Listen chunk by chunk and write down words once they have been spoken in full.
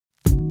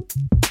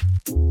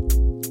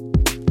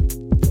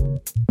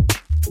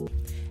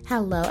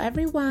Hello,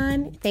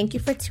 everyone. Thank you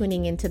for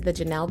tuning into the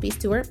Janelle B.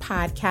 Stewart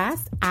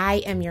podcast. I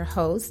am your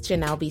host,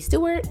 Janelle B.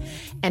 Stewart,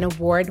 an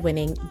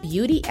award-winning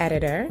beauty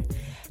editor.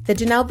 The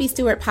Janelle B.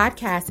 Stewart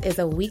podcast is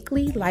a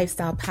weekly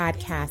lifestyle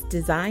podcast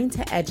designed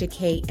to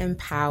educate,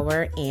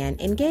 empower, and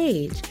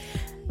engage.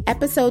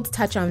 Episodes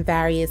touch on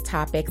various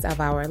topics of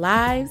our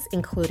lives,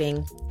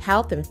 including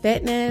health and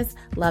fitness,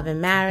 love and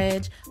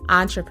marriage,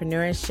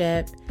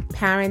 entrepreneurship,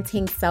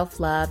 parenting,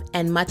 self-love,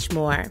 and much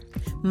more.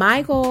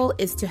 My goal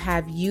is to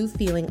have you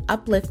feeling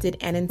uplifted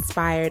and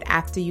inspired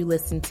after you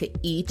listen to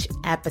each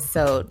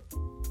episode.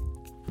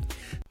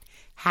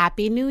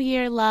 Happy New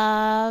Year,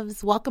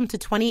 loves. Welcome to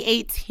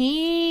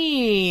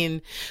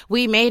 2018.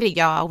 We made it,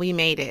 y'all. We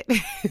made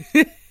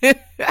it.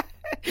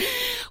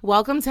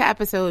 Welcome to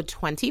episode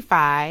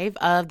 25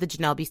 of the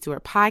Janelle B.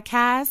 Stewart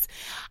podcast.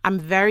 I'm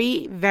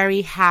very,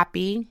 very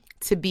happy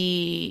to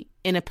be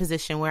in a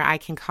position where I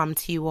can come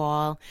to you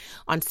all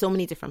on so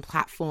many different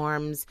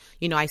platforms.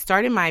 You know, I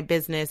started my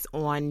business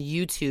on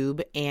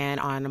YouTube and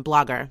on a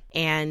Blogger.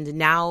 And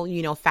now,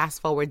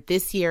 fast forward,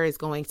 this year is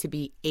going to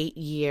be 8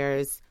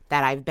 years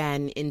that I've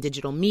been in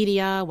digital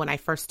media. When I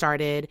first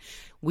started,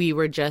 we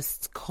were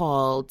just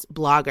called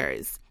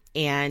bloggers.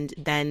 And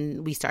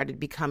then we started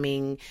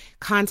becoming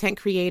content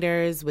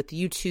creators with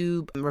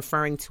YouTube,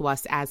 referring to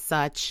us as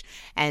such.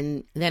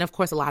 And then, of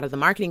course, a lot of the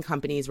marketing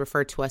companies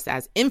refer to us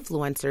as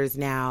influencers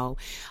now.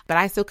 But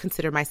I still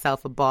consider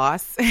myself a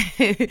boss,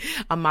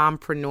 a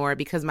mompreneur,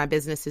 because my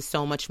business is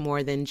so much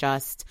more than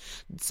just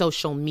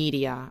social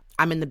media.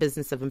 I'm in the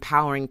business of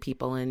empowering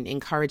people and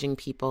encouraging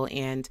people.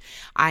 And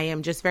I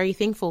am just very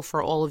thankful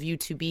for all of you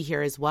to be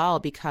here as well,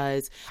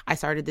 because I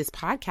started this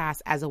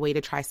podcast as a way to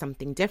try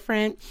something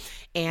different.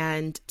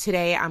 And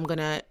today I'm going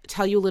to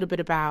tell you a little bit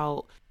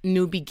about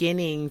new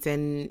beginnings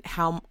and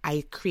how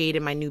I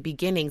created my new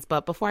beginnings.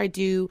 But before I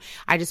do,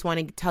 I just want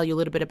to tell you a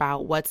little bit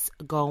about what's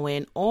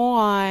going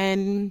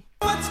on.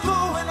 What's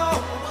going on?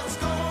 What's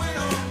going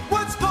on?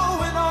 What's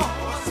going on?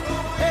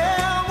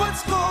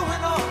 What's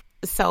going on?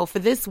 So for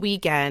this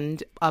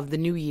weekend of the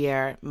new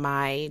year,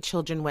 my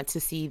children went to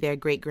see their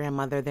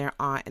great-grandmother, their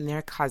aunt, and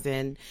their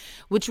cousin,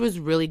 which was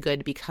really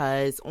good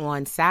because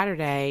on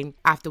Saturday,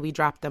 after we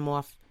dropped them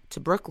off to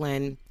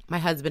Brooklyn, my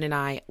husband and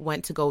I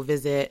went to go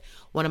visit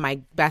one of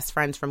my best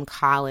friends from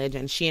college,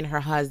 and she and her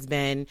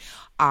husband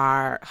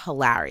are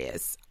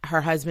hilarious.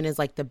 Her husband is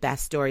like the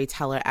best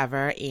storyteller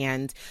ever,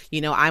 and,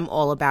 I'm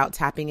all about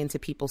tapping into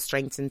people's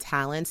strengths and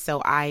talents, so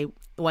I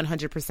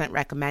 100%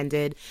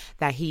 recommended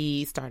that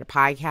he start a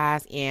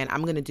podcast, and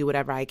I'm going to do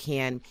whatever I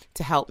can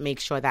to help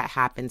make sure that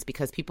happens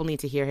because people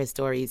need to hear his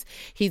stories.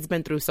 He's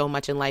been through so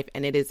much in life,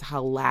 and it is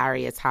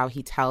hilarious how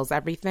he tells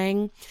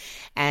everything.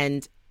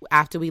 And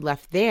after we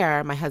left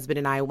there, my husband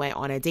and I went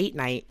on a date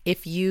night.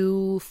 If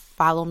you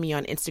follow me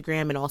on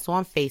Instagram and also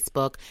on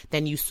Facebook,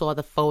 then you saw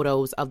the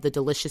photos of the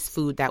delicious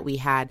food that we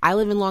had. I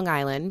live in Long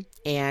Island,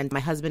 and my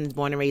husband is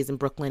born and raised in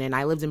Brooklyn, and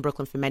I lived in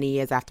Brooklyn for many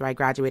years after I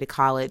graduated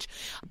college,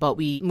 but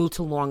we moved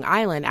to Long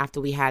Island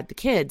after we had the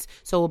kids.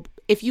 So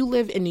if you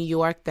live in New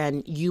York,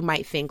 then you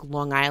might think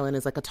Long Island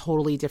is like a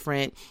totally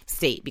different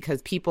state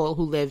because people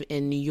who live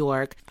in New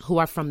York, who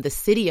are from the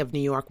city of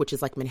New York, which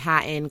is like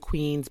Manhattan,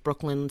 Queens,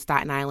 Brooklyn,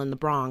 Staten Island, the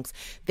Bronx,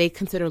 they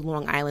consider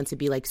Long Island to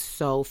be like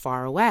so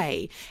far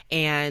away.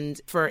 And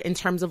in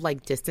terms of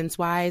like distance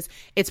wise,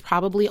 it's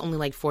probably only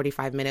like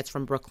 45 minutes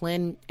from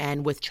Brooklyn.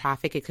 And with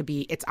traffic,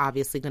 it's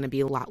obviously going to be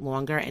a lot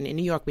longer. And in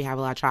New York, we have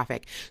a lot of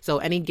traffic. So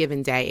any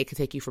given day, it could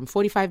take you from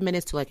 45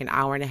 minutes to like an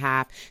hour and a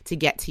half to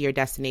get to your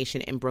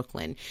destination in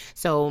Brooklyn.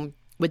 So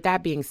with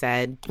that being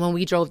said, when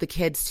we drove the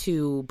kids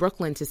to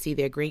Brooklyn to see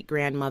their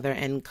great-grandmother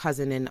and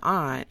cousin and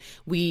aunt,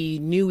 we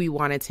knew we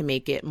wanted to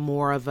make it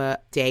more of a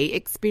day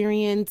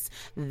experience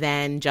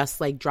than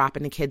just like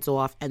dropping the kids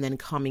off and then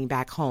coming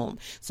back home.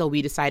 So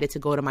we decided to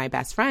go to my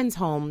best friend's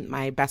home,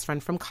 my best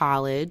friend from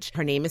college.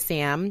 Her name is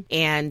Sam,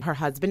 and her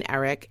husband,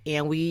 Eric,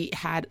 and we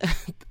had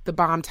the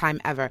bomb time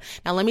ever.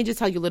 Now, let me just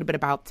tell you a little bit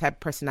about the type of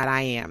person that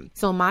I am.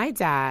 So my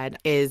dad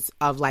is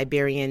of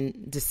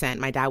Liberian descent.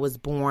 My dad was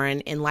born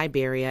in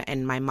Liberia,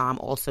 and my mom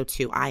also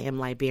too. I am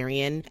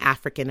Liberian,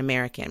 African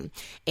American.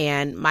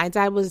 And my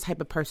dad was the type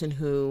of person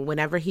who,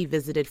 whenever he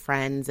visited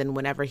friends and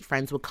whenever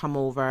friends would come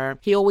over,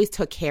 he always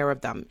took care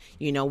of them.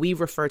 We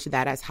refer to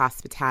that as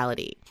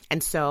hospitality.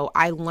 And so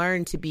I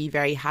learned to be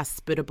very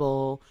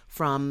hospitable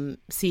from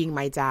seeing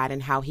my dad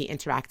and how he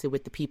interacted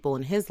with the people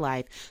in his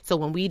life. So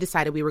when we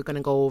decided we were going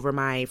to go over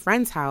my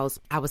friend's house,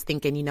 I was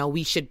thinking,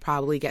 we should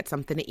probably get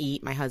something to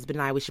eat. My husband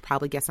and I, we should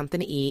probably get something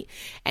to eat.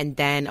 And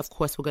then, of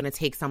course, we're going to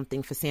take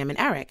something for Sam and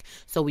Eric.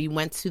 So we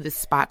went to this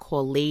spot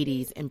called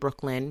Ladies in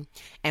Brooklyn,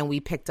 and we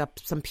picked up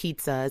some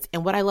pizzas.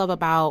 And what I love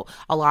about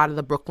a lot of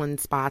the Brooklyn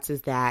spots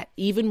is that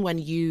even when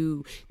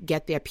you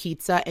get their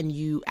pizza and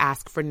you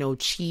ask for no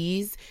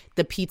cheese,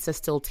 the pizza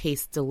still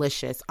tastes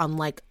delicious,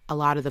 unlike a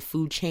lot of the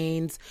food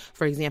chains,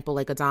 for example,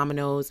 like a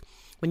Domino's.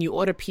 when you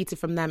order pizza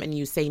from them and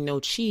you say no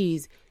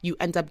cheese, you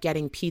end up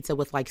getting pizza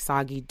with like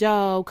soggy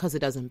dough because it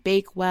doesn't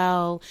bake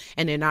well,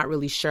 and they're not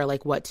really sure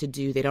like what to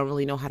do. They don't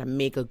really know how to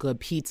make a good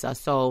pizza.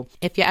 So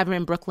if you're ever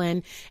in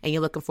Brooklyn and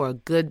you're looking for a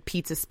good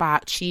pizza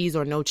spot, cheese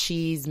or no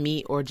cheese,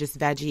 meat or just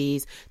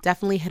veggies,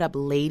 definitely hit up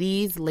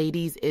Ladies.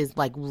 Ladies is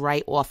like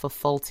right off of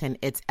Fulton.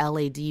 It's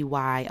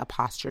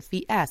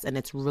LADY''S, and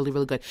it's really,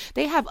 really good.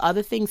 They have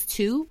other things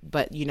too,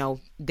 but you know,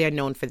 they're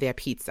known for their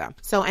pizza.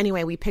 So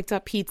anyway, we picked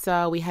up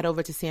pizza, we head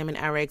over to Sam and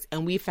Eric's,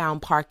 and we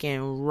found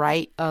parking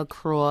right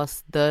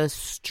across the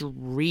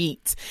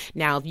street.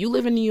 Now, if you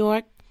live in New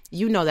York,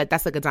 you know that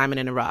that's like a diamond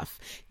in the rough.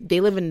 They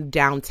live in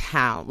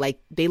downtown. Like,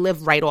 they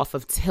live right off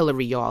of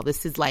Tillery, y'all.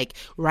 This is like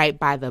right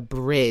by the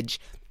bridge.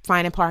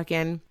 Finding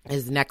parking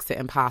is next to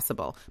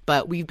impossible.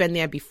 But we've been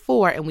there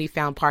before, and we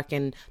found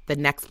parking the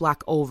next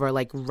block over,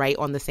 like right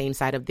on the same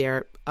side of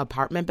their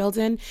apartment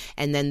building.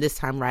 And then this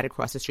time right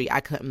across the street.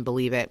 I couldn't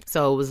believe it.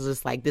 So it was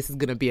just like, this is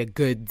going to be a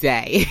good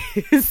day.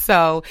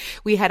 So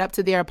we head up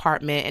to their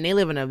apartment, and they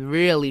live in a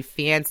really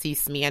fancy,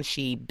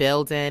 smancy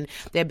building.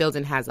 Their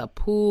building has a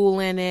pool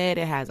in it.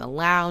 It has a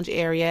lounge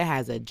area. It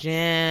has a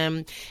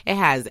gym. It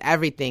has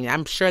everything.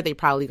 I'm sure they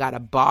probably got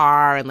a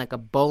bar and like a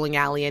bowling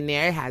alley in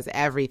there. It has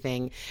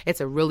everything.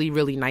 It's a really,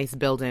 really nice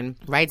building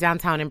right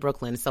downtown in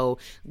Brooklyn. So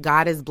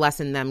God is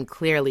blessing them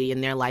clearly in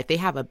their life. They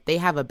have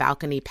a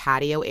balcony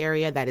patio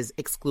area that is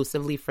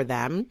exclusively for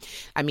them.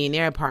 I mean,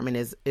 their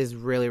apartment is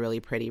really,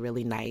 really pretty,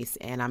 really nice.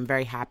 And I'm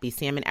very happy.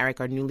 Sam and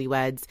Eric are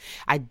newlyweds.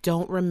 I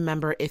don't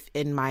remember if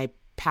in my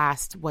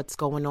past what's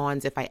going on,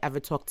 if I ever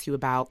talked to you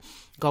about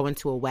going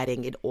to a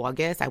wedding in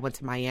August. I went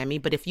to Miami,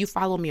 but if you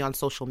follow me on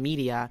social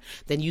media,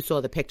 then you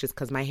saw the pictures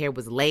because my hair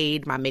was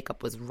laid, my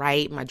makeup was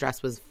right, my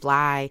dress was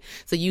fly.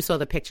 So you saw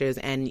the pictures,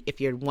 and if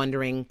you're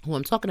wondering who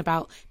I'm talking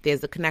about,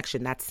 there's a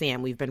connection. That's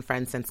Sam. We've been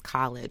friends since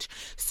college.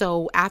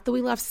 So after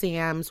we left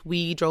Sam's,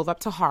 we drove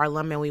up to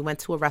Harlem and we went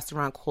to a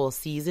restaurant called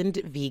Seasoned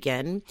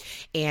Vegan,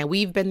 and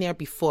we've been there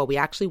before. We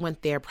actually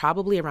went there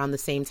probably around the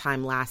same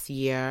time last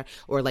year,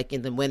 or like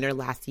in the winter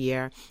last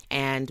year,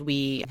 and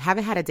we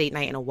haven't had a date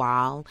night in a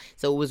while.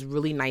 So it was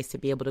really nice to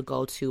be able to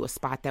go to a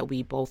spot that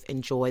we both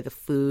enjoy the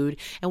food.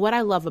 And what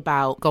I love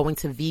about going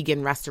to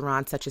vegan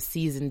restaurants such as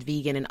Seasoned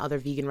Vegan and other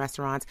vegan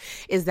restaurants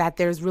is that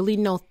there's really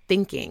no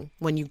thinking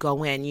when you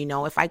go in. You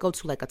know, if I go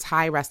to like a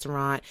Thai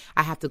restaurant,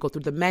 I have to go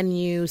through the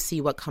menu,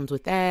 see what comes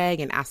with egg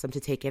and ask them to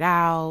take it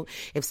out.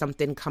 If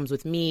something comes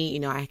with meat, you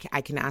know,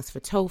 I can ask for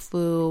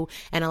tofu,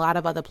 and a lot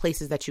of other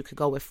places that you could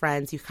go with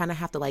friends. You kind of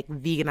have to like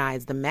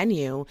veganize the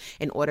menu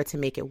in order to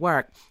make it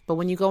work. But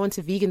when you go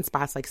into vegan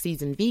spots like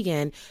Seasoned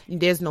Vegan,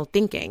 there's no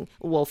thinking.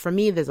 Well, for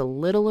me, there's a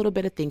little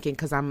bit of thinking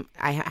because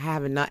I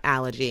have a nut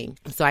allergy.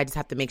 So I just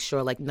have to make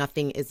sure like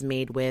nothing is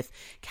made with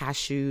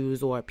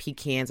cashews or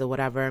pecans or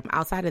whatever.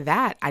 Outside of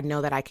that, I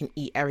know that I can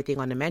eat everything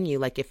on the menu.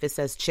 Like if it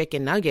says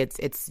chicken nuggets,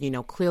 it's, you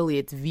know, clearly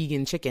it's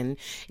vegan chicken.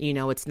 You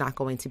know, it's not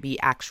going to be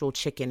actual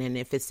chicken. And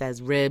if it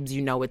says ribs,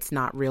 you know, it's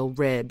not real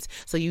ribs.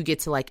 So you get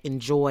to like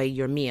enjoy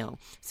your meal.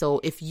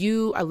 So if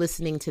you are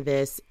listening to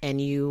this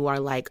and you are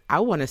like, I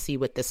want to see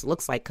what this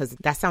looks like because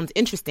that sounds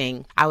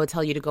interesting, I would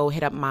tell you to go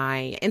hit up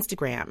my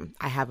Instagram.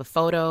 I have a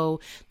photo.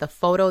 The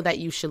photo that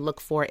you should look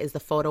for is the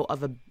photo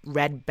of a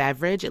red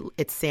beverage.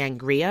 It's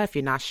sangria. If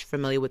you're not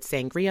familiar with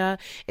sangria,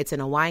 it's in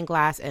a wine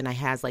glass and it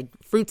has like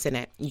fruits in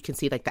it. You can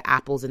see like the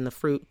apples and the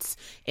fruits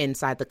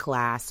inside the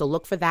glass. So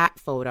look for that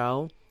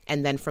photo.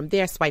 And then from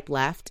there, swipe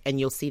left and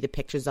you'll see the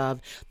pictures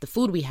of the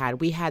food we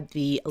had. We had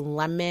the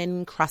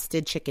lemon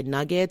crusted chicken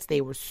nuggets.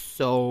 They were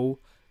so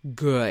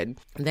good.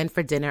 And then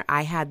for dinner,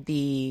 I had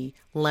the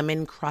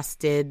lemon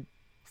crusted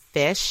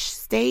fish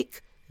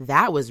steak.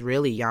 That was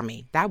really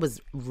yummy. That was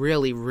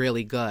really,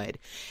 really good.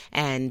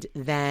 And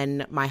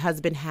then my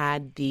husband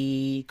had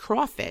the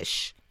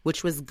crawfish,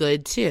 which was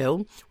good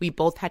too. We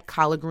both had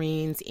collard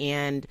greens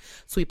and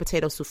sweet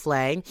potato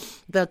souffle.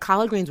 The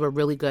collard greens were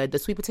really good. The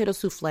sweet potato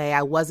souffle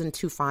I wasn't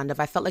too fond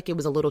of. I felt like it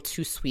was a little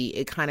too sweet.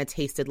 It kind of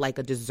tasted like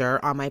a dessert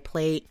on my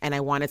plate, and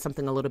I wanted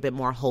something a little bit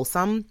more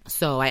wholesome.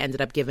 So I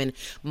ended up giving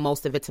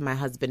most of it to my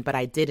husband, but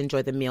I did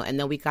enjoy the meal. And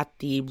then we got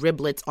the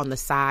riblets on the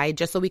side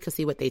just so we could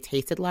see what they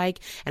tasted like.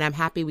 And I'm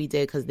happy we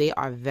did because they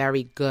are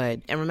very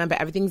good. And remember,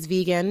 everything's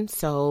vegan.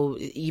 So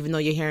even though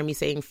you're hearing me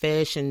saying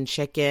fish and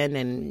chicken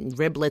and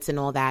riblets and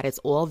all that, it's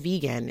all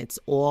vegan. It's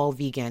all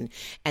vegan.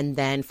 And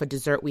then for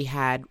dessert, we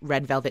had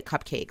red velvet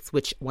cupcakes,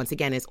 which once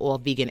again is all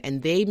vegan.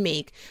 And they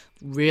make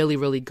really,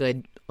 really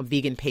good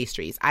vegan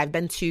pastries. I've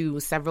been to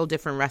several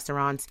different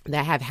restaurants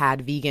that have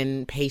had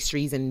vegan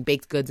pastries and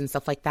baked goods and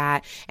stuff like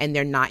that, and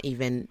they're not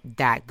even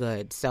that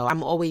good. So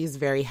I'm always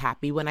very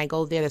happy when I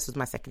go there. This was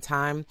my second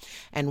time.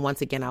 And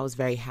once again, I was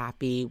very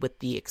happy with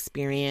the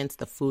experience.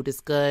 The food is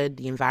good.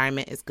 The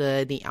environment is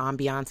good. The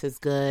ambiance is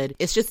good.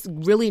 It's just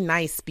really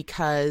nice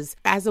because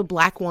as a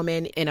Black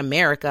woman in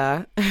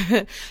America,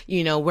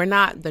 you know, we're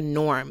not the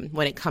norm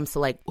when it comes to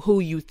like who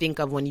you think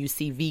of when you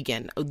see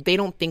vegan. They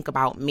don't think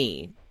about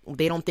me.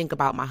 They don't think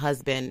about my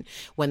husband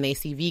when they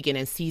see vegan.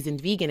 And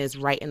Seasoned Vegan is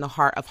right in the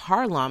heart of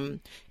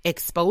Harlem,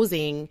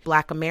 exposing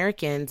Black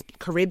Americans,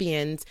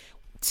 Caribbeans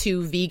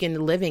to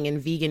vegan living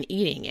and vegan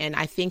eating. And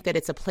I think that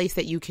it's a place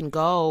that you can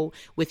go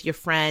with your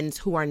friends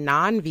who are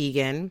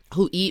non-vegan,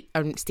 who eat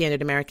a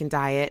standard American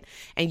diet,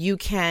 and you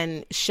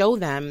can show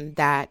them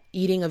that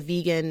eating a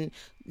vegan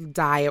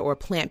diet or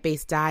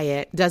plant-based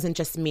diet doesn't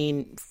just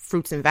mean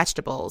fruits and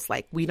vegetables.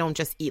 Like, we don't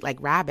just eat like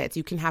rabbits.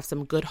 You can have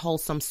some good,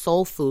 wholesome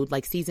soul food.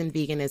 Like, seasoned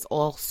vegan is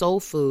all soul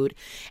food,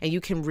 and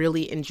you can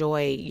really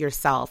enjoy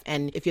yourself.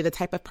 And if you're the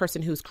type of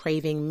person who's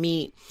craving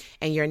meat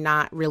and you're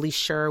not really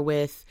sure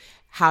with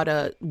how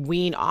to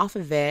wean off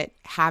of it,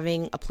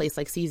 having a place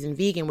like Seasoned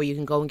Vegan where you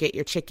can go and get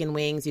your chicken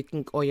wings,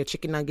 or your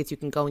chicken nuggets, you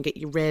can go and get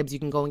your ribs, you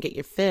can go and get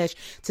your fish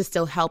to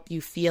still help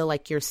you feel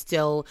like you're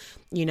still,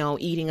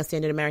 eating a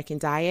standard American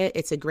diet,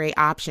 it's a great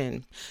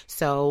option.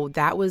 So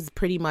that was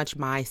pretty much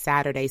my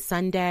Saturday.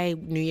 Sunday,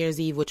 New Year's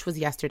Eve, which was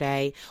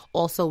yesterday,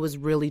 also was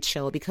really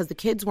chill because the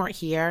kids weren't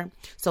here.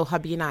 So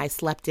hubby and I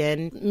slept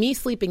in. Me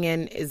sleeping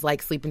in is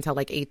like sleeping till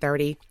like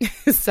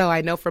 8:30. So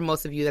I know for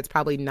most of you that's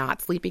probably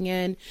not sleeping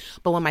in.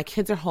 But when my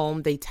kids are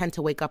home, they tend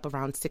to wake up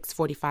around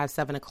 6:45,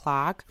 7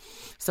 o'clock.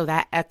 So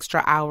that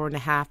extra hour and a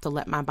half to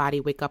let my body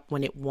wake up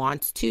when it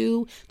wants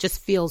to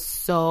just feels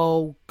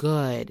so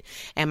good.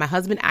 And my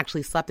husband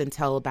actually slept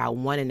until about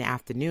 1 in the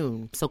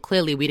afternoon. So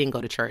clearly we didn't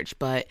go to church,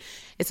 but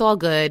it's all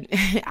good.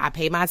 I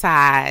pay my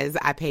tithes.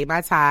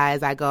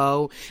 I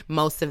go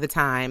most of the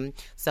time.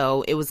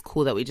 So it was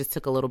cool that we just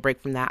took a little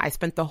break from that. I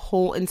spent the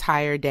whole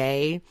entire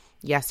day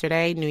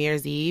yesterday, New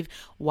Year's Eve,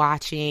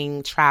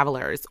 watching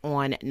Travelers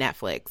on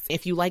Netflix.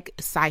 If you like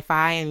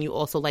sci-fi and you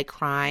also like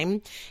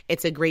crime,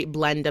 it's a great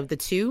blend of the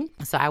two.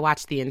 So I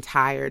watched the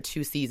entire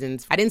 2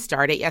 seasons. I didn't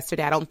start it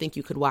yesterday. I don't think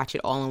you could watch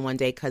it all in one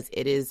day because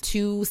it is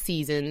 2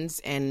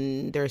 seasons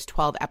and there's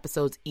 12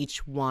 episodes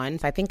each one.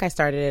 So I think I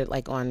started it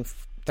like on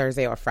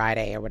Thursday or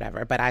Friday or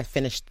whatever, but I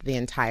finished the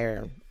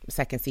entire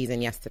 2nd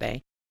season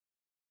yesterday.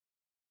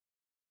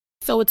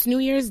 So it's New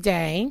Year's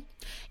Day,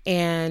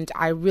 and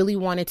I really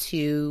wanted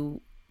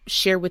to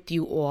share with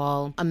you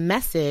all a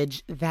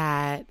message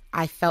that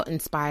I felt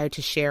inspired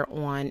to share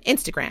on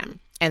Instagram.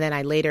 And then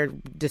I later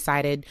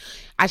decided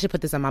I should put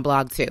this on my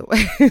blog too.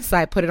 So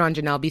I put it on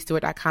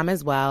JanelleBStewart.com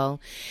as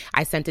well.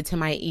 I sent it to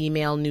my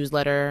email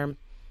newsletter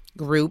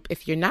group.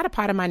 If you're not a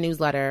part of my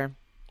newsletter,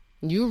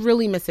 you're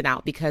really missing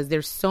out because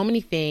there's so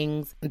many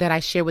things that I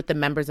share with the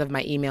members of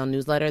my email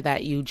newsletter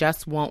that you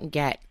just won't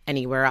get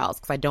anywhere else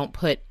because I don't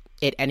put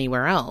it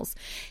anywhere else.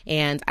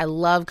 And I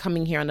love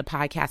coming here on the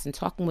podcast and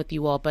talking with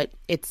you all, but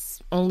it's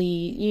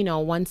only,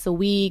 once a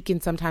week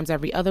and sometimes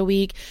every other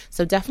week.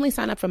 So definitely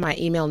sign up for my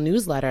email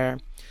newsletter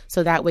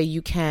so that way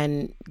you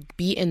can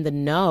be in the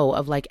know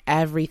of like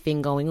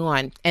everything going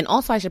on. And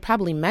also I should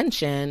probably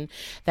mention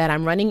that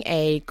I'm running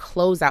a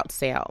closeout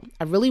sale.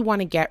 I really want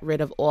to get rid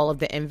of all of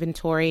the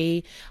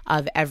inventory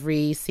of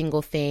every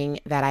single thing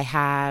that I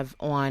have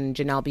on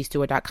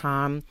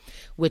JanelleBStewart.com,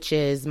 which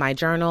is my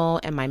journal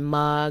and my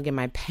mug and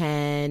my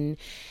pen.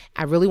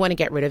 I really want to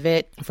get rid of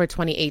it for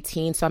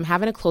 2018. So I'm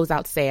having a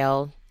closeout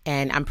sale.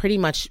 And I'm pretty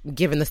much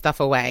giving the stuff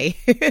away.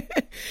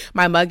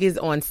 My mug is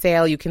on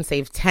sale. You can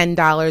save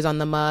 $10 on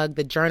the mug.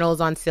 The journal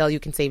is on sale. You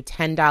can save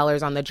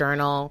 $10 on the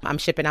journal. I'm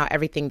shipping out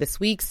everything this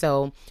week.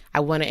 So I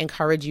want to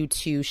encourage you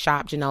to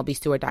shop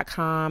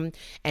JanelleBStewart.com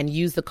and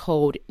use the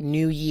code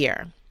New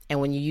Year.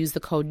 And when you use the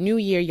code New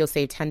Year, you'll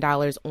save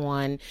 $10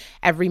 on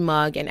every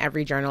mug and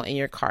every journal in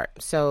your cart.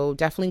 So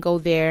definitely go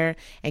there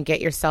and get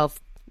yourself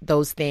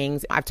those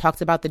things. I've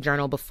talked about the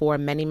journal before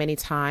many, many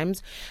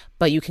times,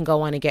 but you can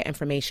go on and get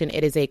information.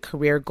 It is a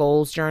career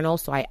goals journal.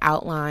 So I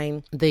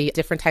outline the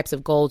different types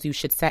of goals you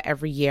should set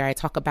every year. I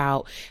talk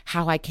about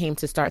how I came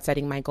to start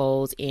setting my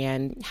goals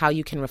and how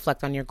you can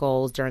reflect on your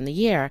goals during the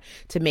year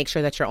to make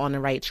sure that you're on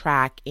the right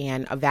track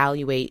and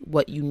evaluate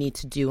what you need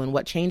to do and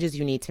what changes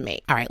you need to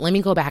make. All right, let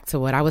me go back to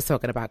what I was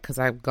talking about because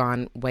I've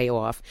gone way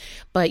off.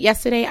 But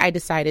yesterday I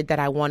decided that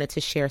I wanted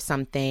to share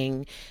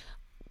something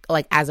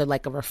like as a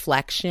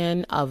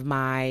reflection of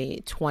my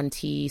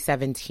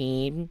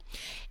 2017.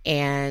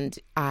 And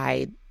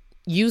I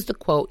used the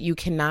quote, "You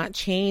cannot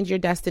change your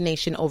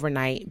destination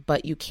overnight,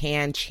 but you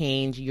can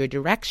change your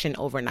direction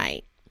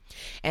overnight."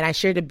 And I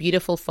shared a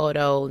beautiful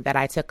photo that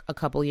I took a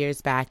couple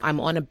years back. I'm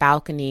on a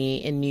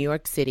balcony in New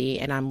York City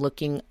and I'm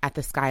looking at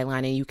the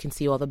skyline and you can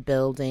see all the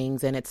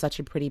buildings and it's such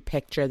a pretty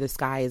picture. The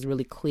sky is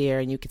really clear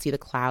and you can see the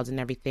clouds and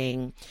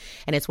everything.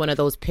 And it's one of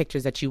those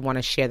pictures that you want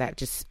to share that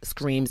just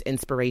screams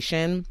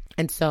inspiration.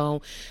 And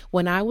so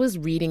when I was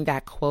reading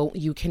that quote,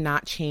 "You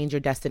cannot change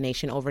your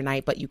destination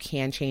overnight, but you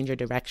can change your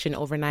direction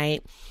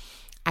overnight,"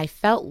 I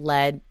felt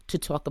led to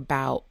talk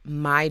about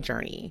my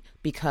journey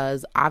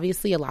because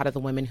obviously a lot of the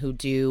women who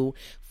do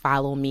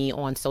follow me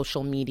on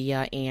social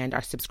media and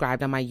are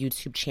subscribed on my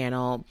YouTube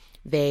channel,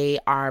 they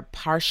are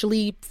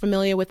partially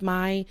familiar with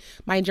my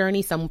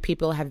journey. Some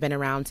people have been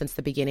around since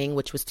the beginning,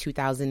 which was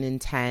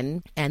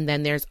 2010. And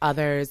then there's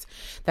others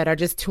that are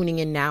just tuning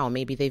in now.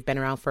 Maybe they've been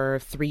around for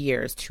 3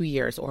 years, 2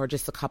 years, or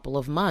just a couple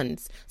of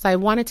months. So I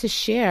wanted to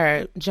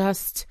share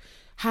just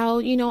how,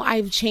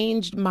 I've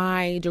changed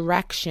my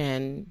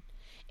direction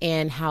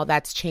and how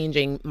that's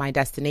changing my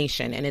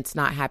destination. And it's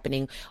not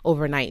happening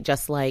overnight,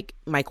 just like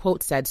my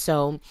quote said.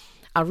 So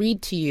I'll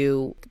read to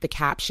you the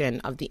caption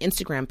of the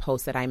Instagram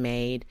post that I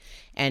made.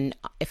 And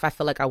if I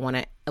feel like I want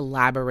to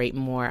elaborate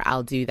more,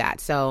 I'll do that.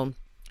 So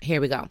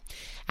here we go.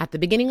 At the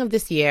beginning of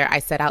this year, I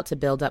set out to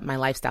build up my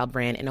lifestyle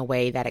brand in a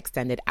way that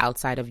extended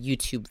outside of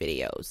YouTube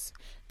videos.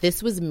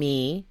 This was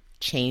me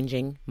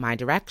changing my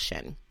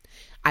direction.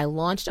 I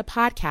launched a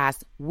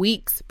podcast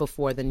weeks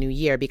before the new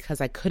year because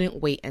I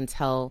couldn't wait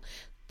until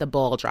the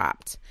ball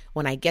dropped.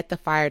 When I get the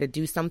fire to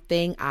do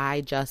something,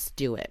 I just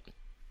do it.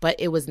 But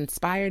it was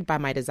inspired by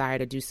my desire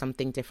to do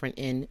something different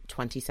in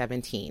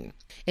 2017.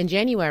 In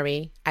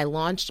January, I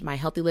launched my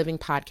Healthy Living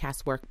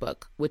Podcast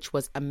Workbook, which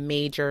was a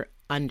major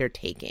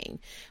undertaking.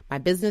 My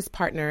business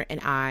partner and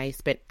I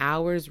spent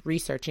hours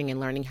researching and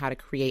learning how to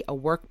create a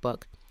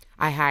workbook.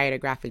 I hired a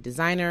graphic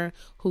designer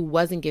who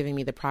wasn't giving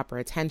me the proper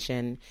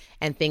attention,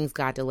 and things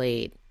got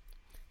delayed.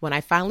 When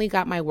I finally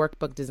got my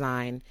workbook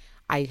design,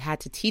 I had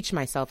to teach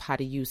myself how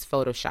to use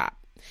Photoshop.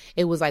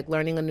 It was like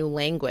learning a new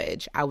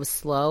language. I was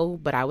slow,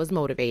 but I was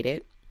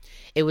motivated.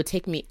 It would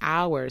take me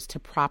hours to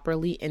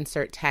properly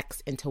insert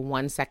text into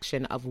one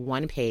section of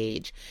one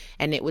page,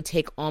 and it would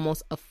take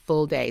almost a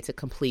full day to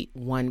complete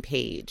one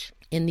page.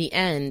 In the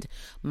end,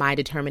 my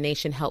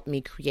determination helped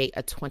me create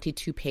a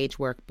 22-page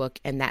workbook,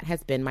 and that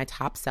has been my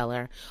top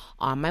seller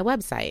on my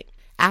website.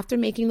 After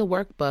making the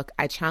workbook,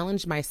 I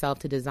challenged myself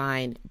to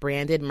design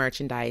branded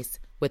merchandise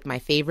with my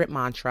favorite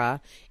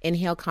mantra,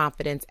 inhale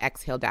confidence,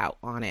 exhale doubt,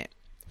 on it.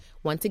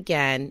 Once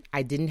again,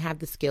 I didn't have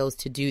the skills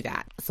to do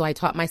that, so I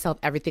taught myself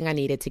everything I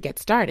needed to get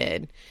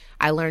started.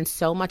 I learned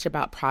so much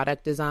about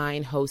product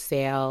design,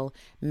 wholesale,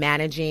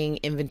 managing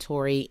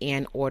inventory,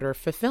 and order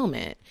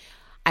fulfillment.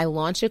 I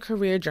launched a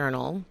career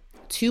journal,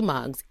 2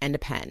 mugs, and a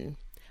pen.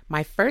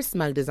 My first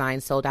mug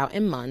design sold out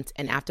in months,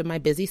 and after my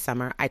busy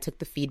summer, I took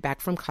the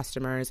feedback from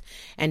customers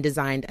and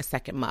designed a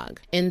second mug.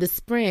 In the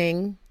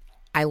spring,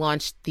 I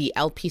launched the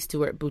LP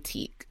Stewart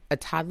Boutique, a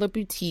toddler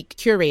boutique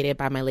curated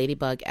by my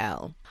ladybug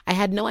Elle. I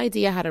had no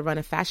idea how to run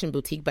a fashion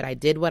boutique, but I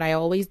did what I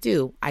always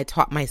do. I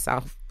taught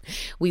myself.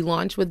 We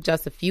launched with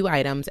just a few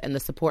items, and the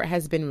support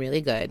has been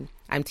really good.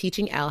 I'm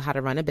teaching Elle how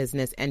to run a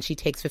business, and she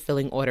takes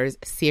fulfilling orders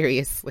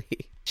seriously.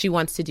 She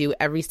wants to do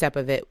every step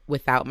of it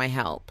without my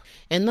help.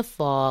 In the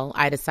fall,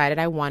 I decided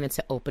I wanted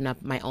to open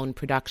up my own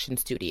production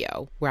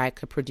studio where I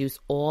could produce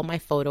all my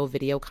photo,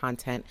 video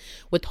content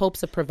with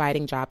hopes of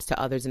providing jobs to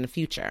others in the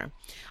future.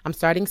 I'm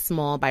starting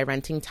small by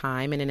renting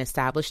time in an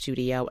established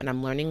studio, and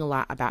I'm learning a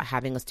lot about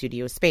having a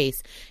studio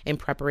space in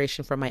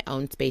preparation for my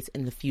own space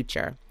in the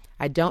future.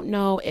 I don't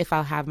know if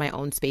I'll have my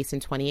own space in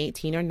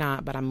 2018 or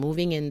not, but I'm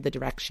moving in the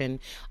direction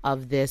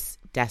of this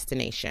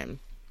destination.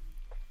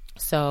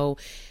 So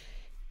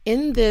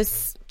in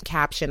this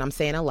caption, I'm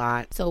saying a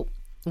lot. So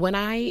when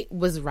I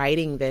was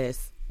writing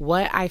this,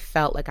 what I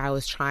felt like I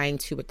was trying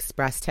to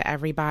express to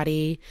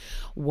everybody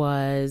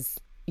was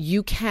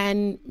you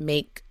can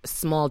make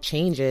small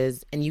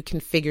changes and you can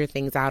figure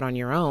things out on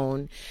your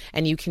own,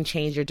 and you can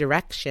change your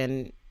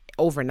direction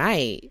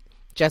overnight.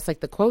 Just like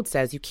the quote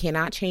says, you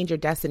cannot change your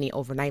destiny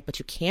overnight, but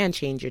you can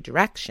change your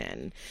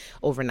direction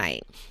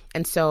overnight.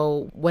 And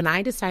so when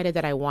I decided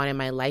that I wanted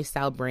my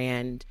lifestyle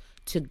brand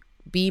to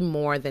be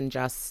more than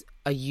just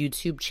a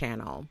YouTube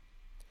channel,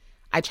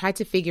 I tried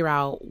to figure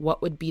out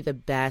what would be the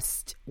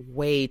best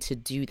way to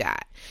do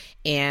that.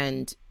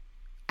 And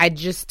I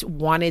just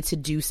wanted to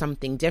do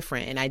something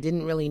different, and I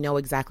didn't really know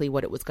exactly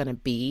what it was going to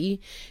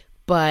be,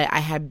 but I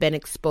had been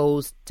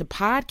exposed to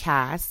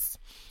podcasts,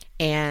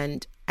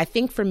 and I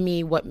think for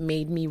me, what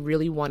made me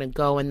really want to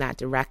go in that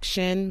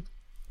direction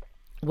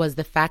was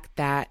the fact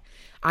that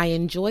I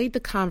enjoyed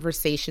the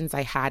conversations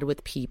I had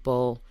with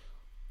people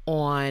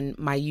on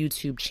my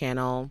YouTube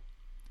channel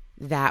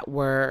that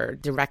were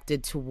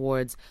directed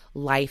towards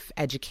life,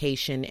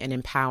 education, and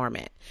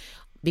empowerment.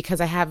 Because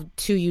I have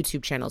 2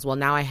 YouTube channels. Well,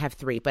 now I have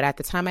 3, but at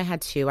the time I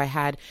had 2. I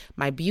had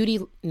my beauty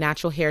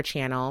natural hair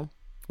channel,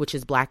 which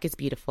is Black is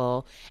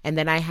Beautiful. And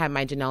then I had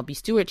my Janelle B.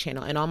 Stewart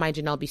channel. And on my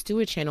Janelle B.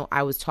 Stewart channel,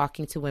 I was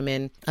talking to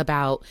women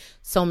about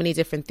so many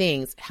different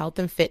things, health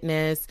and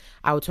fitness.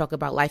 I would talk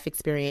about life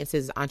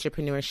experiences,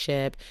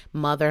 entrepreneurship,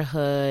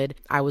 motherhood.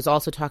 I was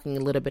also talking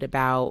a little bit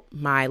about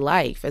my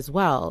life as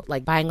well,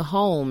 like buying a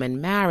home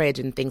and marriage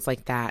and things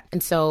like that.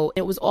 And so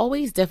it was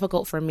always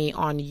difficult for me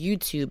on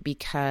YouTube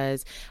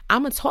because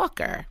I'm a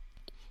talker,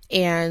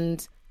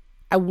 and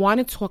I want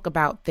to talk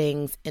about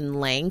things in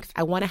length.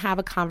 I want to have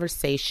a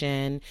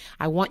conversation.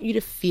 I want you to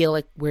feel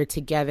like we're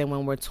together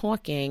when we're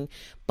talking.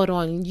 But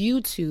on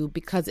YouTube,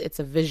 because it's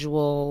a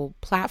visual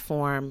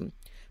platform,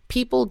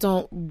 people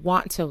don't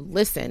want to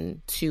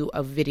listen to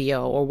a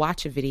video or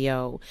watch a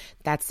video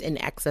that's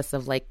in excess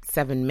of like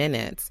 7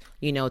 minutes.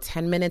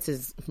 10 minutes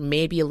is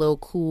maybe a little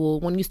cool.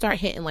 When you start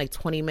hitting like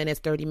 20 minutes,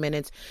 30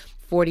 minutes,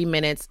 40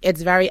 minutes,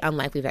 it's very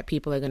unlikely that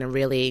people are going to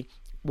really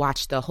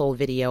watch the whole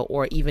video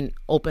or even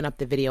open up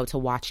the video to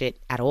watch it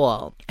at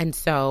all. And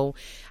so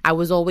I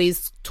was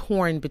always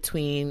torn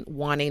between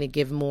wanting to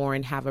give more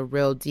and have a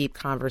real deep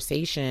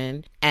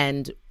conversation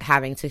and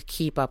having to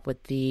keep up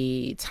with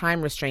the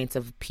time restraints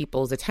of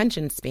people's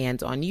attention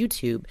spans on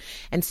YouTube.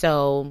 And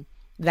so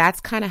that's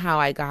kind of how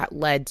I got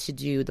led to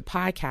do the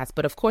podcast.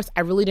 But of course,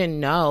 I really didn't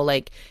know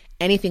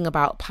anything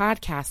about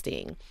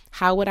podcasting.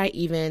 How would I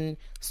even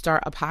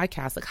start a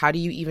podcast? How do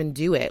you even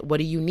do it? What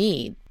do you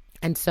need?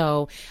 And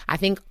so I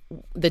think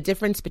the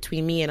difference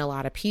between me and a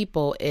lot of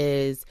people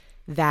is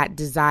that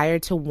desire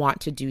to want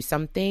to do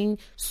something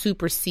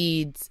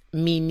supersedes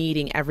me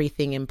needing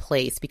everything in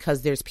place,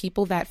 because there's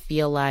people that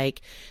feel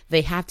like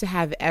they have to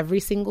have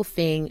every single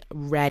thing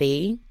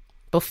ready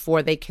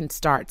before they can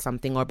start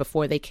something or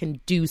before they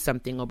can do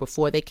something or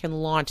before they can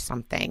launch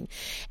something.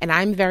 And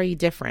I'm very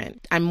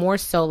different. I'm more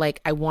so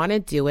I want to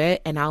do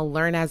it and I'll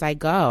learn as I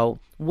go.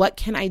 What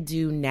can I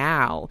do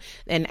now?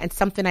 And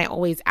something I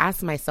always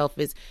ask myself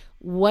is,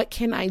 what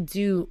can I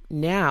do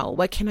now?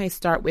 What can I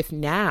start with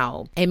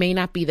now? It may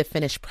not be the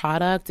finished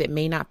product. It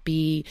may not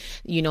be,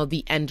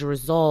 the end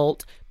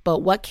result, but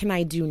what can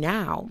I do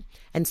now?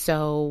 And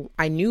so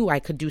I knew I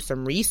could do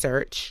some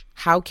research.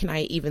 How can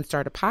I even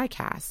start a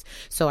podcast?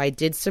 So I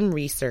did some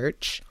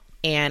research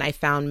and I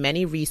found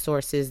many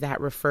resources that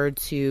referred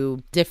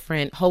to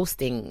different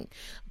hosting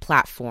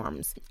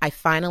platforms. I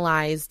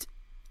finalized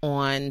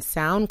on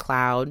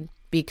SoundCloud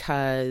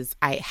because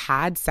I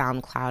had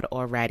SoundCloud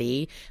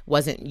already,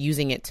 wasn't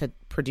using it to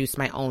produce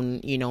my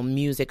own,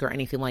 music or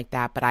anything like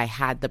that, but I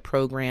had the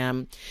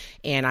program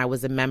and I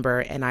was a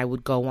member and I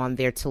would go on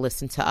there to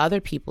listen to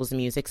other people's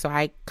music. So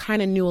I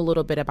kind of knew a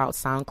little bit about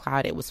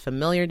SoundCloud. It was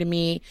familiar to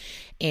me,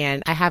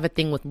 and I have a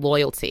thing with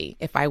loyalty.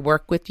 If I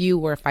work with you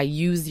or if I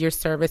use your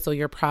service or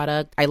your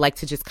product, I like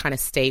to just kind of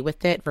stay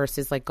with it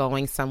versus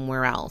going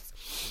somewhere else.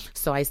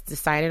 So I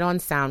decided on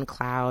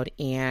SoundCloud,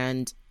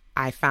 and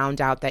I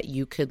found out that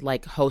you could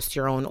host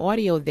your own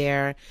audio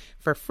there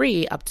for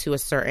free up to a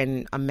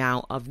certain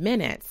amount of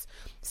minutes.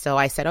 So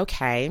I said,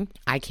 okay,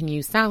 I can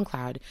use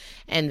SoundCloud.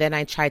 And then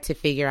I tried to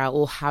figure out,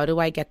 well, how do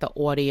I get the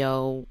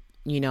audio,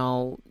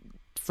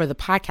 for the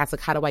podcast?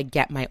 How do I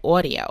get my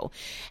audio?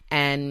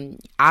 And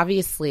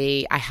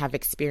obviously I have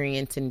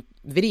experience in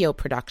video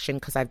production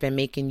because I've been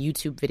making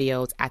YouTube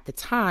videos at the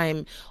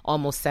time,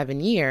 almost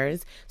 7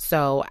 years.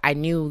 So I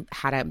knew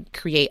how to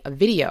create a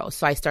video.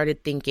 So I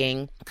started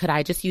thinking, could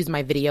I just use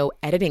my video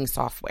editing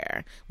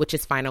software, which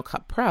is Final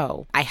Cut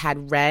Pro? I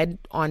had read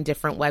on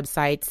different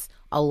websites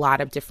a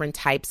lot of different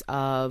types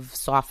of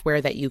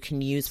software that you can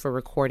use for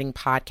recording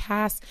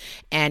podcasts.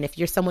 And if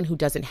you're someone who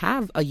doesn't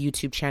have a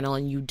YouTube channel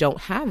and you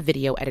don't have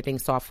video editing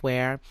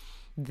software,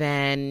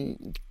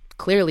 then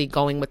clearly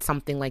going with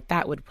something like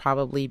that would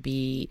probably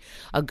be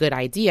a good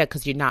idea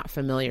because you're not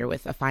familiar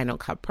with a Final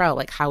Cut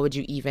Pro. How would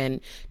you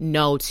even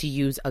know to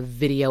use a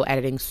video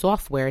editing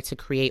software to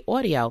create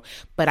audio?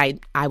 But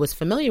I was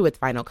familiar with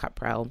Final Cut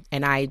Pro,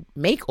 and I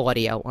make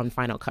audio on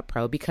Final Cut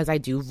Pro because I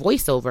do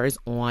voiceovers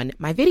on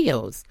my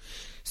videos.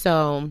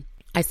 So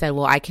I said,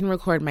 well, I can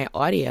record my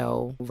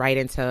audio right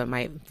into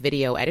my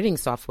video editing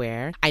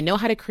software. I know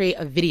how to create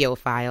a video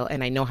file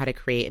and I know how to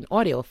create an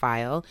audio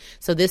file.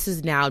 So this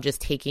is now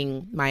just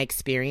taking my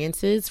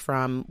experiences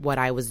from what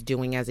I was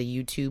doing as a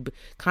YouTube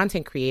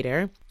content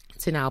creator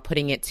to now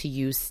putting it to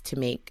use to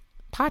make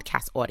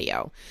podcast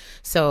audio.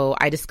 So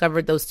I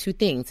discovered those two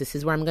things. This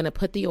is where I'm going to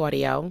put the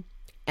audio,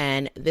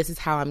 and this is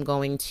how I'm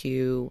going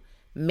to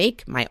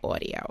make my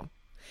audio.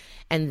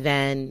 And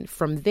then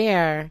from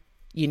there,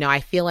 I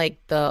feel like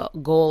the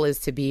goal is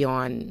to be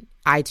on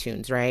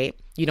iTunes, right?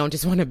 You don't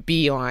just want to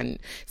be on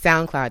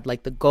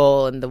SoundCloud. The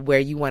goal and where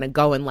you want to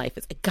go in life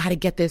is, I got to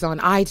get this on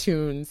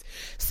iTunes.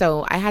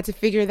 So I had to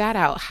figure that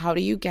out. How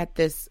do you get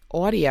this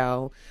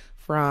audio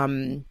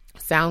from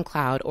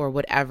SoundCloud or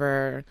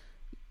whatever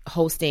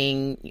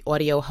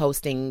audio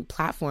hosting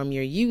platform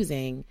you're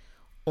using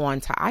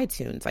onto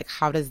iTunes?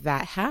 How does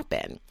that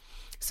happen?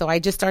 So I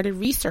just started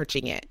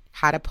researching it,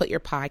 how to put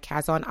your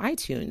podcast on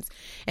iTunes.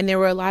 And there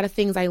were a lot of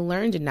things I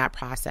learned in that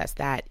process,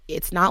 that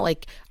it's not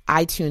like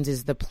iTunes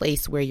is the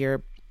place where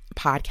your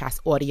podcast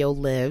audio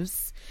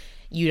lives.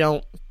 You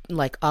don't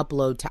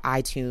upload to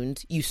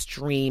iTunes, you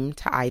stream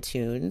to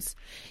iTunes.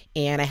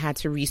 And I had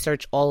to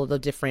research all of the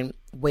different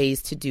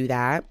ways to do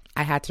that.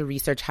 I had to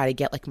research how to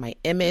get my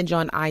image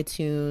on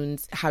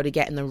iTunes, how to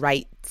get in the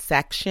right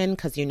section,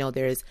 because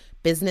there's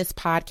business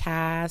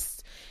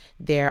podcasts,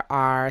 there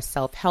are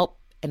self-help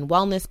and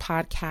wellness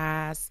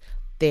podcasts,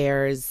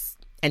 there's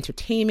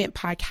entertainment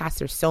podcasts,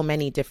 there's so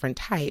many different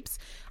types.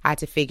 I had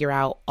to figure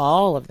out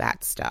all of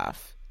that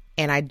stuff.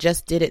 And I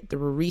just did it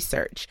through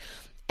research.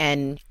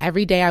 And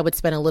every day I would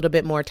spend a little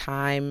bit more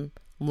time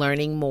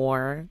learning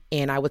more.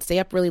 And I would stay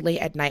up really late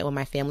at night when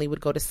my family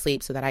would go to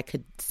sleep so that I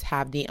could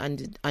have the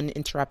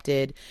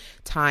uninterrupted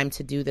time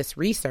to do this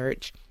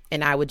research.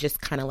 And I would just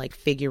kind of like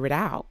figure it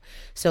out.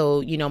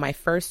 So, my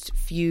first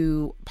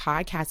few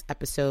podcast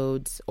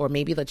episodes, or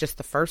maybe just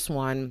the first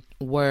one,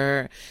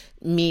 were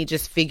me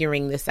just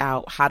figuring this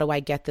out. How do I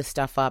get this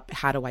stuff up?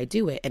 How do I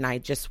do it? And I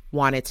just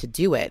wanted to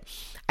do it.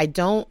 I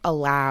don't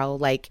allow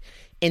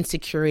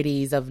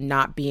insecurities of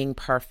not being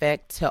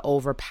perfect to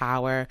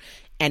overpower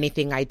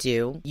anything I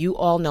do. You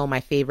all know my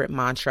favorite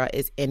mantra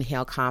is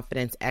inhale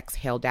confidence,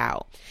 exhale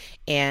doubt.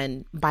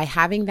 And by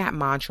having that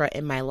mantra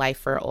in my life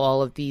for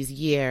all of these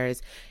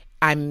years,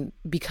 I'm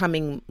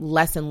becoming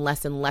less and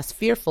less and less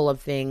fearful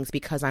of things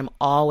because I'm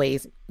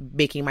always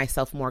making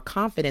myself more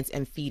confident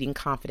and feeding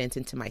confidence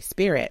into my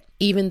spirit.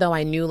 Even though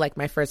I knew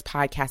my first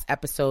podcast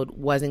episode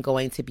wasn't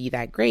going to be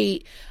that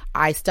great,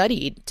 I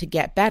studied to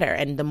get better.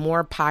 And the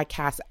more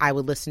podcasts I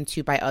would listen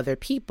to by other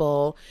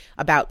people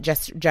about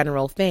just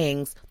general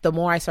things, the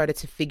more I started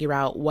to figure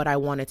out what I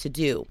wanted to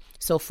do.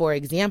 So for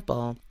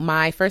example,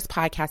 my first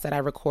podcast that I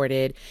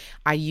recorded,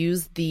 I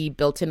used the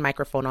built-in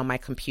microphone on my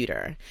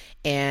computer.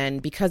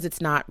 And because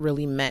it's not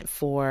really meant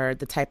for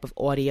the type of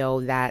audio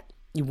that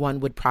one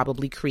would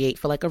probably create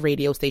for a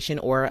radio station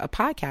or a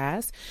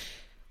podcast,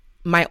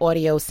 my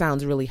audio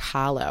sounds really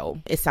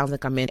hollow. It sounds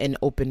like I'm in an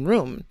open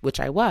room, which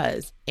I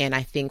was. And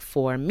I think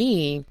for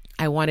me,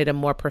 I wanted a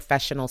more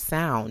professional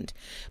sound.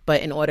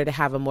 But in order to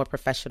have a more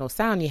professional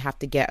sound, you have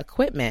to get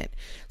equipment.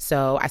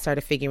 So I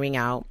started figuring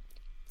out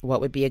what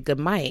would be a good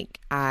mic.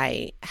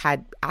 I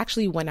had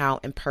actually went out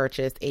and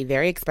purchased a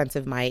very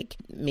expensive mic,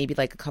 maybe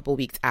a couple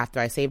weeks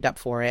after I saved up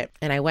for it.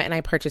 And I went and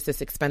I purchased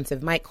this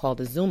expensive mic called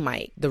a Zoom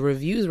mic. The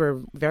reviews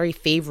were very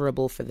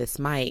favorable for this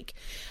mic.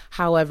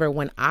 However,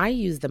 when I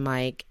used the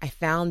mic, I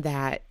found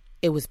that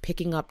it was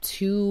picking up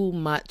too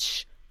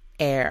much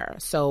air.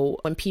 So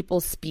when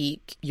people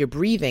speak, you're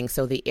breathing,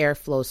 so the air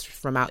flows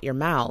from out your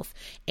mouth.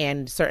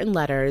 And certain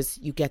letters,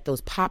 you get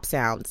those pop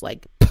sounds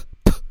like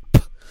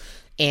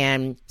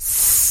and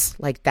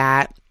like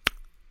that,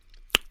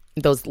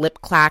 those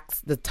lip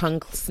clacks, the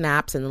tongue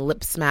snaps and the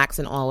lip smacks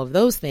and all of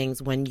those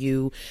things when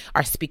you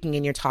are speaking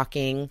and you're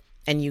talking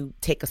and you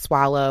take a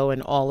swallow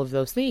and all of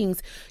those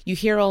things, you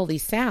hear all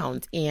these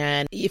sounds.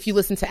 And if you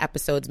listen to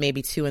episodes,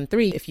 maybe 2 and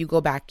 3, if you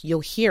go back,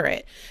 you'll hear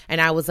it. And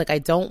I was I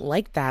don't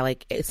like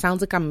that. It sounds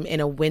like I'm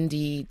in a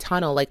windy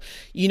tunnel. When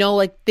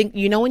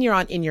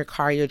you're in your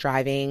car, you're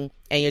driving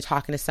and you're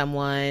talking to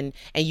someone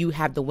and you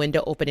have the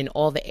window open and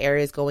all the air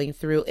is going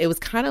through. It was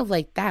kind of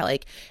like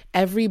that.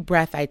 Every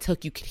breath I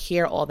took, you could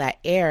hear all that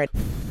air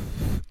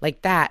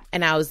like that.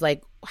 And I was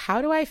like,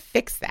 how do I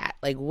fix that?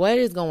 What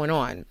is going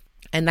on?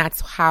 And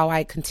that's how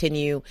I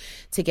continue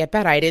to get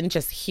better. I didn't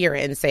just hear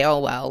it and say, oh,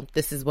 well,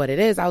 this is what it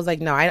is. I was like,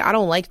 no, I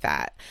don't like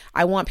that.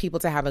 I want people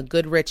to have a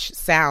good, rich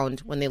sound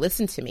when they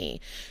listen to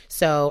me.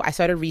 So I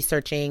started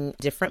researching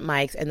different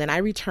mics and then I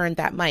returned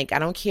that mic. I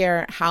don't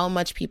care how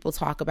much people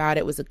talk about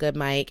it was a good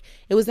mic.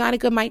 It was not a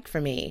good mic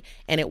for me.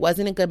 And it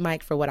wasn't a good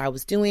mic for what I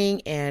was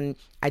doing. And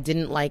I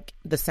didn't like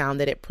the sound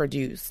that it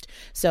produced.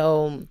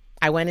 So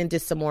I went and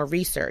did some more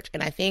research.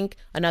 And I think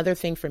another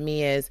thing for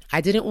me is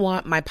I didn't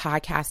want my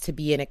podcast to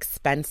be an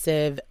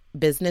expensive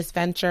business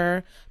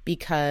venture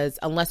because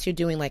unless you're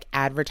doing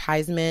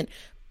advertisement,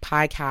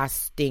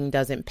 podcasting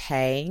doesn't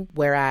pay.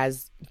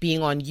 Whereas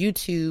being on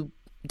YouTube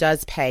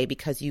does pay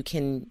because you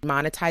can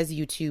monetize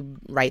YouTube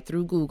right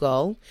through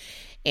Google.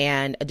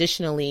 And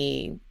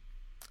additionally,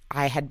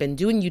 I had been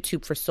doing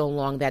YouTube for so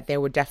long that there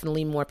were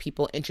definitely more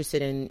people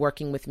interested in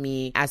working with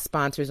me as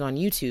sponsors on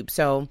YouTube.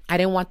 So I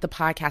didn't want the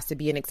podcast to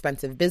be an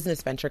expensive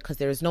business venture because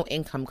there was no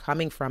income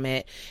coming from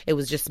it. It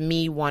was just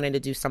me wanting to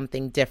do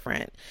something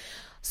different.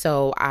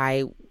 So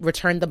I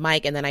returned the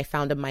mic and then I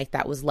found a mic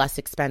that was less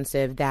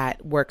expensive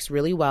that works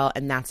really well.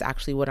 And that's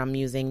actually what I'm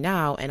using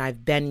now. And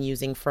I've been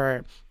using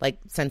for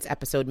since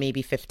episode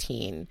maybe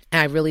 15.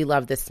 And I really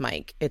love this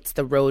mic. It's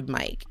the Rode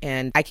mic.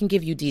 And I can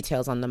give you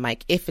details on the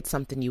mic if it's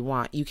something you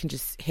want. You can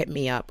just hit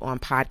me up on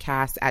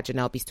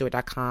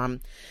podcast@JanelleBStewart.com.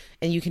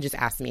 And you can just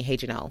ask me, hey,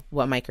 Janelle,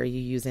 what mic are you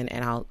using?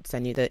 And I'll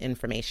send you the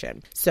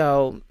information.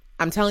 So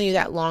I'm telling you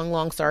that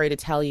long story to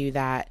tell you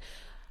that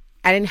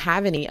I didn't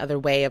have any other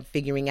way of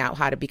figuring out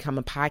how to become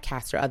a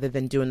podcaster other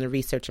than doing the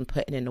research and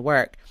putting in the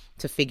work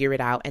to figure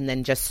it out and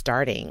then just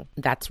starting.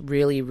 That's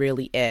really,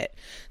 really it.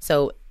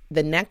 So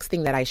the next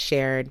thing that I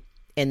shared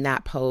in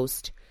that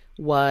post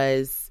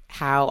was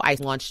how I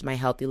launched my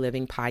Healthy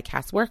Living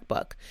Podcast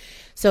Workbook.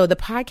 So the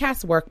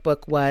podcast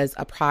workbook was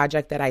a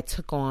project that I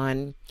took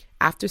on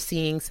after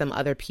seeing some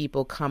other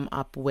people come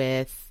up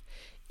with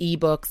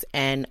ebooks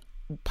and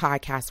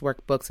podcast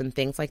workbooks and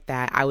things like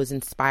that. I was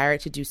inspired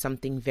to do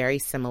something very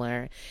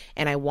similar,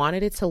 and I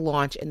wanted it to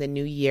launch in the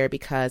new year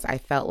because I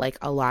felt like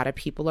a lot of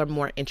people are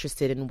more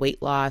interested in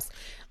weight loss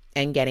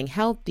and getting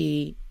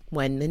healthy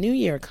when the new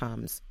year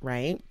comes,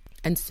 right?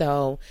 And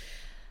so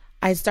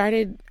I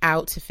started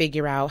out to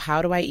figure out,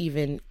 how do I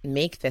even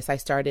make this? I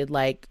started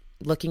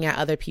looking at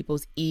other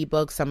people's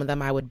ebooks. Some of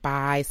them I would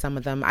buy, some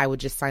of them I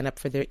would just sign up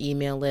for their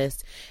email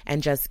list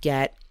and just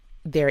get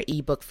their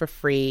ebook for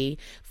free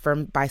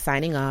by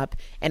signing up,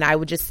 and I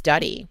would just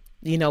study.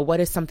 What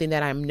is something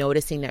that I'm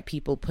noticing that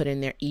people put in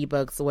their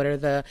ebooks? What are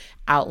the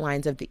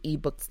outlines of the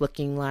ebooks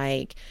looking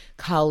like?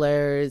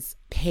 Colors,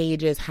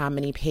 pages, how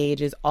many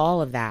pages,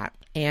 all of that.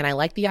 And I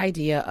like the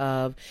idea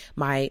of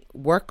my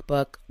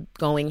workbook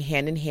going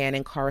hand in hand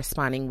and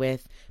corresponding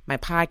with my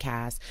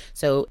podcast.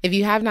 So if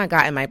you have not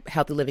gotten my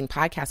Healthy Living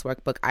Podcast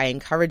workbook, I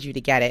encourage you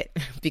to get it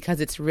because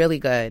it's really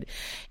good.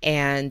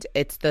 And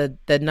it's the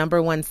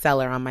number one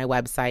seller on my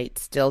website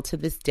still to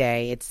this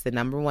day. It's the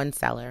number one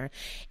seller.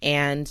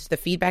 And the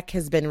feedback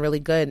has been really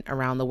good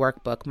around the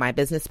workbook. My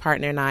business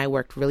partner and I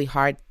worked really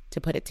hard to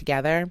put it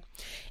together,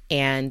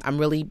 and I'm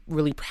really,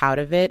 really proud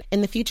of it.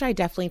 In the future, I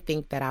definitely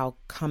think that I'll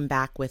come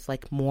back with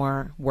like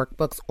more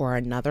workbooks or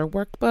another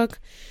workbook.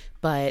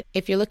 But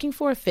if you're looking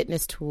for a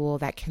fitness tool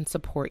that can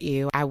support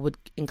you, I would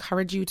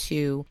encourage you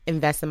to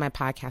invest in my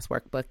podcast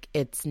workbook.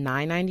 It's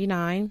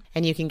 $9.99,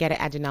 and you can get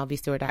it at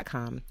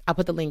JanelleVstewart.com. I'll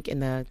put the link in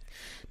the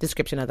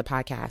description of the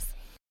podcast.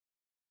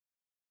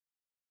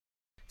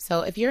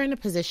 So if you're in a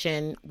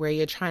position where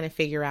you're trying to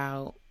figure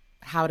out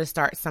how to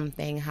start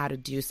something, how to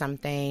do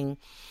something,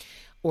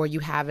 or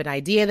you have an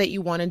idea that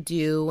you want to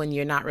do and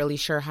you're not really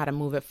sure how to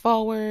move it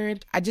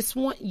forward, I just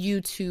want you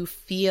to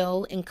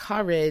feel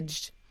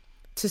encouraged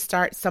to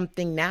start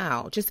something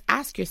now. Just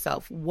ask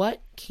yourself,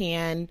 what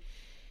can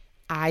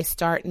I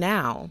start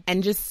now?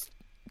 And just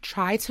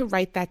try to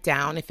write that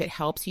down. If it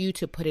helps you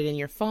to put it in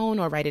your phone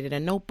or write it in a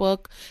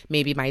notebook,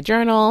 maybe my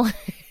journal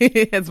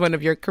as one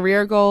of your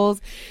career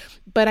goals.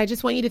 But I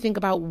just want you to think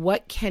about,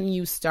 what can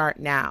you start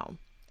now?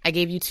 I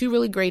gave you two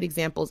really great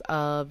examples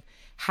of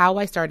how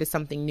I started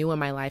something new in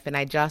my life, and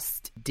I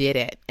just did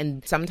it.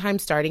 And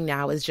sometimes starting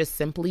now is just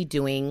simply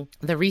doing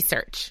the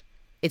research.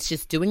 It's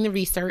just doing the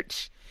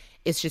research.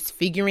 It's just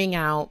figuring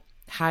out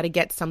how to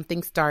get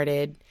something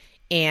started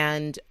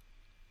and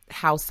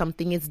how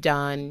something is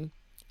done,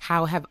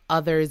 how have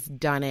others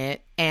done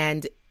it,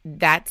 and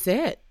that's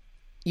it.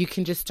 You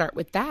can just start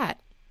with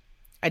that.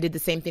 I did the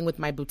same thing with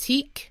my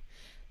boutique.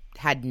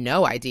 Had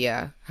no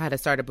idea how to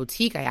start a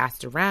boutique. I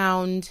asked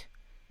around,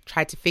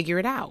 tried to figure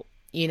it out.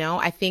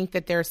 I think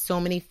that there are so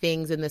many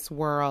things in this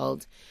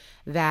world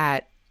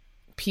that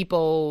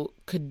people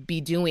could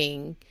be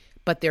doing,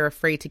 but they're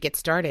afraid to get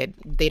started.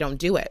 They don't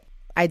do it.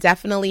 I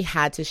definitely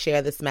had to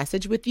share this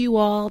message with you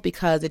all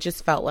because it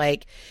just felt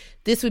like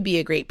this would be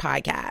a great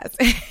podcast.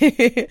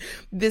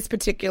 This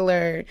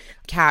particular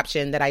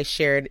caption that I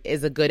shared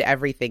is a good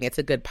everything. It's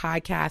a good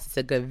podcast. It's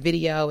a good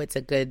video. It's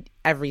a good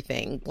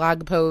everything.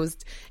 Blog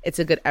post. It's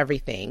a good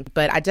everything.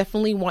 But I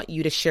definitely want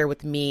you to share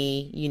with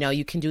me.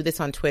 You can do this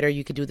on Twitter.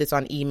 You can do this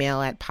on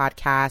email at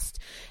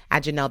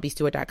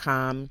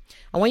podcast@JanelleVstewart.com.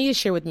 I want you to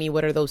share with me,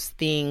 what are those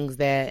things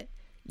that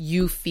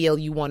you feel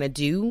you want to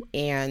do,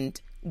 and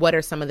what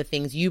are some of the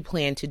things you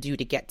plan to do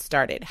to get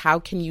started? How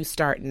can you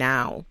start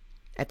now?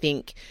 I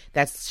think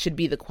that should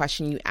be the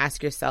question you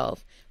ask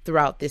yourself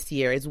throughout this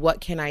year, is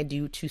what can I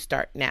do to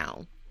start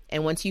now?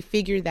 And once you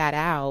figure that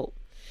out,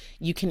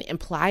 you can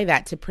apply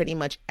that to pretty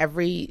much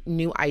every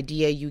new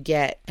idea you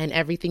get and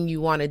everything you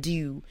want to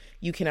do.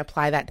 You can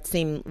apply that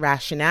same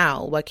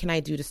rationale. What can I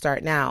do to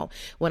start now?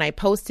 When I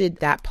posted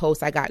that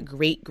post, I got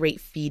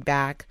great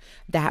feedback.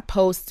 That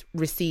post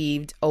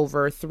received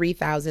over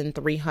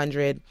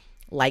 3,300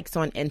 likes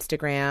on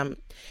Instagram.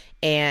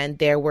 And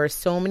there were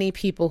so many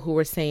people who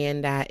were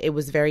saying that it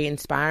was very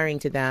inspiring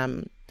to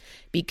them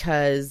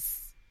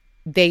because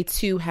they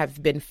too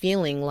have been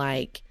feeling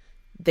like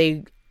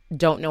they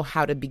don't know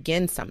how to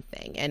begin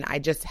something. And I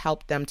just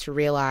helped them to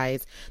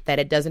realize that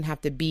it doesn't have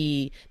to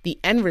be the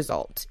end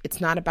result. It's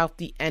not about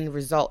the end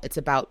result. It's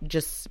about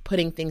just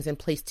putting things in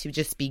place to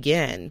just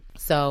begin.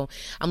 So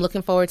I'm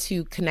looking forward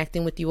to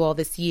connecting with you all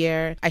this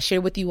year. I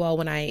shared with you all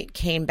when I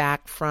came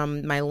back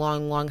from my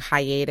long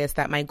hiatus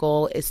that my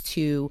goal is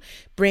to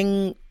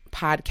bring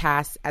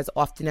podcasts as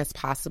often as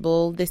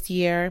possible this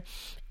year.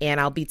 And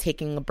I'll be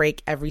taking a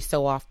break every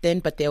so often,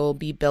 but they will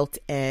be built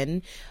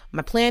in.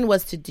 My plan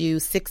was to do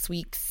 6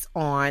 weeks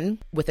on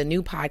with a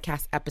new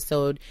podcast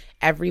episode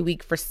every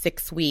week for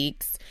 6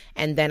 weeks,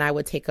 and then I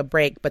would take a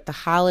break. But the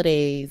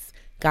holidays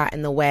got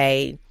in the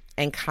way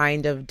and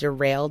kind of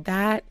derailed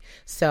that.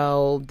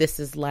 So this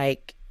is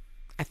like,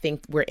 I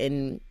think we're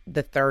in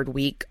the 3rd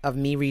week of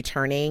me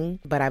returning,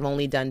 but I've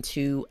only done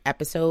 2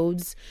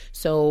 episodes.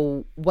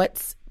 So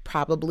what's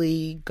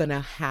probably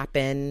gonna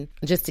happen,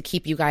 just to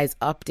keep you guys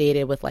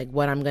updated with like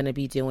what I'm gonna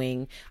be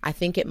doing, I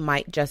think it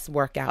might just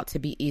work out to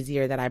be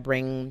easier that I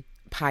bring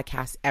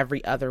podcasts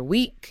every other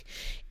week.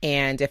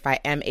 And if I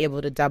am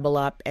able to double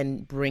up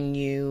and bring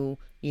you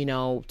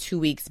 2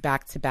 weeks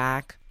back to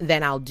back,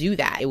 then I'll do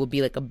that. It will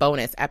be like a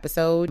bonus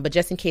episode. But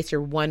just in case you're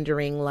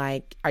wondering,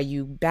 like, are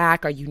you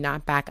back? Are you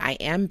not back? I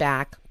am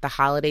back. The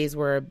holidays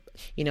were,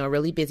 a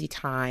really busy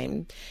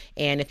time.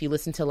 And if you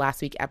listen to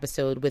last week's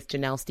episode with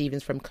Janelle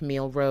Stevens from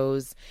Camille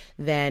Rose,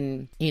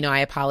 then, I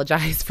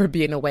apologize for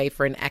being away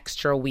for an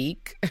extra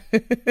week.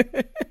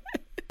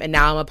 And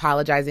now I'm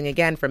apologizing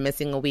again for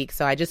missing a week.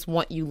 So I just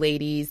want you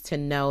ladies to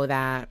know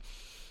that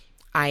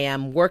I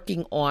am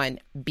working on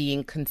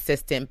being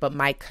consistent, but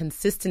my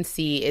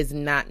consistency is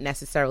not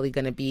necessarily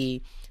going to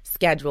be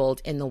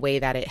scheduled in the way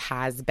that it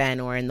has been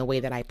or in the way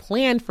that I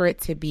planned for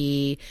it to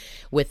be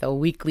with a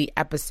weekly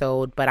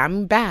episode. But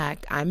I'm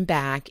back,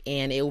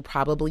 and it will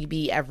probably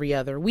be every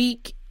other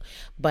week,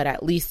 but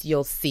at least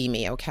you'll see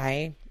me,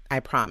 okay? I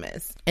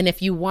promise. And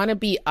if you want to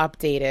be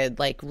updated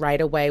like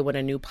right away when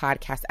a new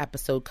podcast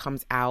episode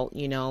comes out,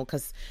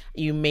 because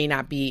you may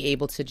not be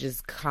able to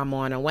just come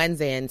on a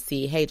Wednesday and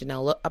see, hey,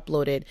 Janelle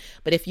uploaded.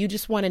 But if you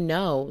just want to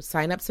know,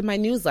 sign up to my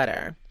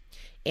newsletter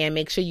and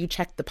make sure you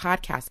check the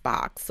podcast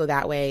box. So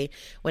that way,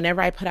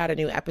 whenever I put out a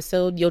new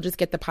episode, you'll just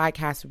get the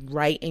podcast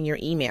right in your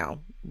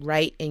email,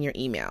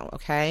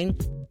 okay?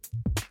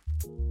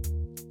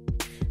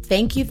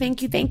 Thank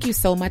you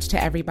so much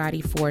to everybody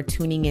for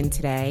tuning in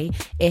today.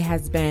 It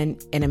has been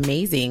an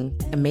amazing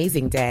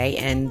day,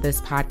 and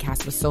this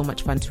podcast was so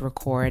much fun to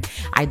record.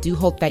 I do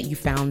hope that you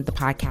found the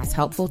podcast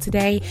helpful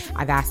today.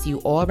 I've asked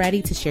you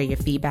already to share your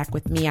feedback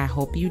with me. I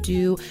hope you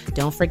do.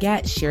 Don't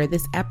forget, share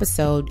this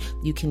episode.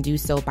 You can do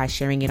so by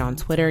sharing it on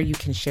Twitter. You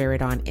can share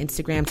it on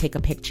Instagram. Take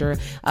a picture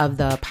of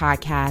the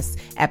podcast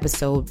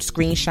episode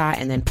screenshot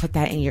and then put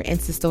that in your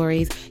Insta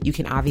stories. You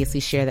can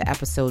obviously share the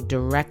episode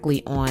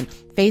directly on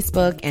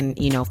Facebook. And,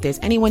 if there's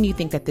anyone you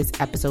think that this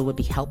episode would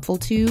be helpful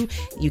to,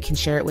 you can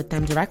share it with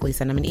them directly.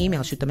 Send them an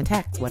email, shoot them a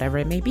text, whatever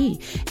it may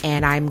be.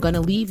 And I'm going to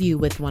leave you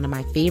with one of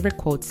my favorite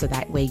quotes so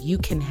that way you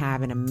can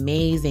have an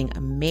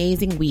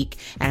amazing week.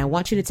 And I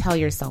want you to tell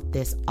yourself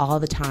this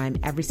all the time,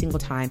 every single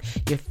time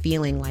you're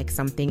feeling like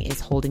something is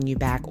holding you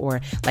back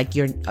or like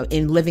you're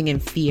living in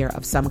fear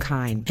of some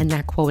kind. And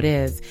that quote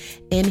is,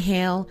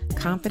 inhale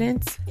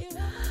confidence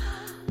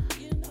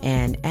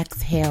and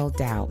exhale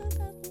doubt.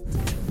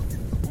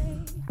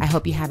 I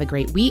hope you have a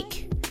great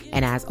week.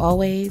 And as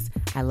always,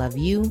 I love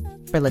you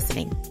for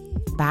listening.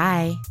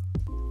 Bye.